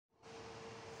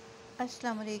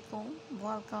Assalamualaikum,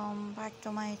 welcome back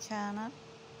to my channel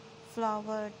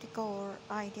Flower Decor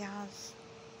Ideas.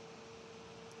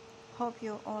 Hope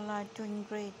you all are doing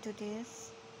great today.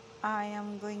 I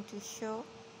am going to show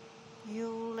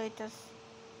you latest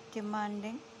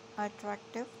demanding,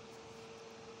 attractive,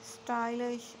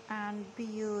 stylish and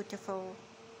beautiful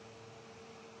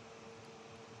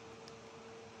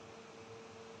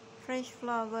fresh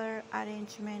flower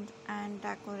arrangement and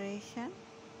decoration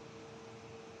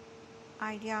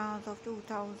ideas of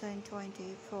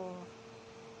 2024.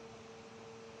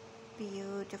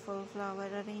 Beautiful flower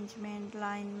arrangement,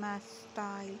 line mass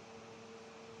style,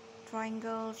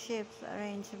 triangle shapes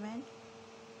arrangement,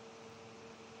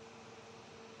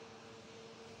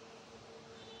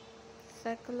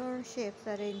 circular shapes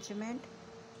arrangement,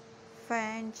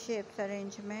 fan shapes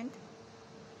arrangement,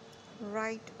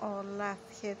 right or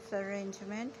left shapes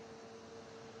arrangement,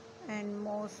 and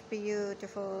most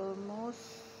beautiful,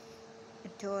 most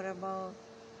adorable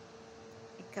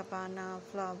Ikebana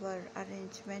flower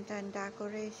arrangement and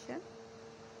decoration.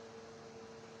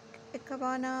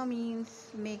 Ikebana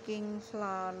means making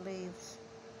flower leaves.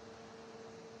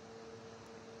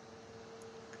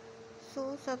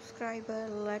 So subscriber,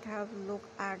 let's have a look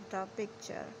at the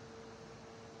picture.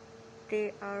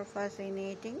 They are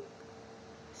fascinating,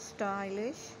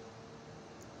 stylish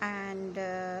and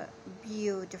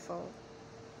beautiful.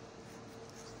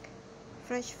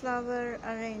 Fresh flower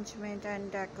arrangement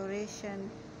and decoration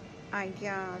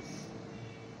ideas.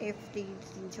 If you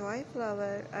enjoy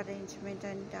flower arrangement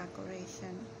and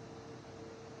decoration,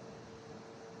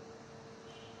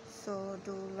 so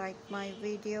do like my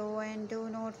video and do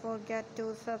not forget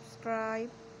to subscribe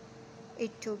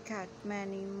it to get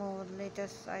many more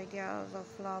latest ideas of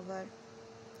flower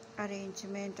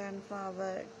arrangement and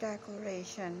flower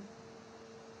decoration.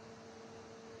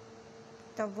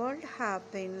 The world have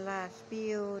been less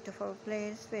beautiful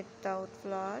place without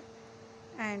flower,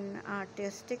 and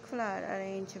artistic flower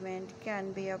arrangement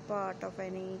can be a part of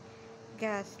any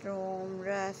guest room,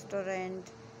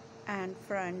 restaurant and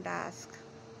front desk.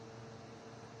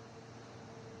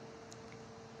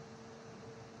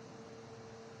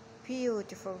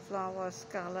 Beautiful flowers,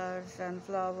 colors and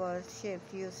flowers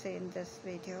shapes you see in this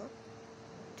video.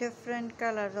 Different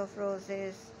colors of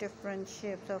roses, different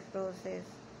shapes of roses.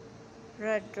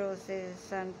 Red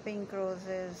roses and pink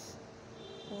roses,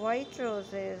 white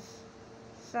roses,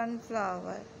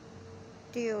 sunflower,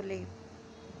 tulip,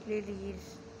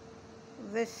 lilies,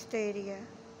 wisteria,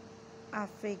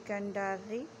 African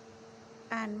daisy,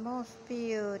 and most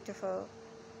beautiful,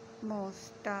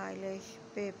 most stylish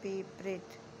baby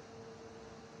breath.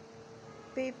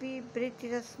 Baby breath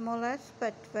is the smallest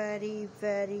but very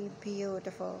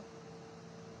beautiful,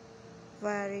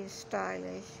 very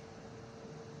stylish.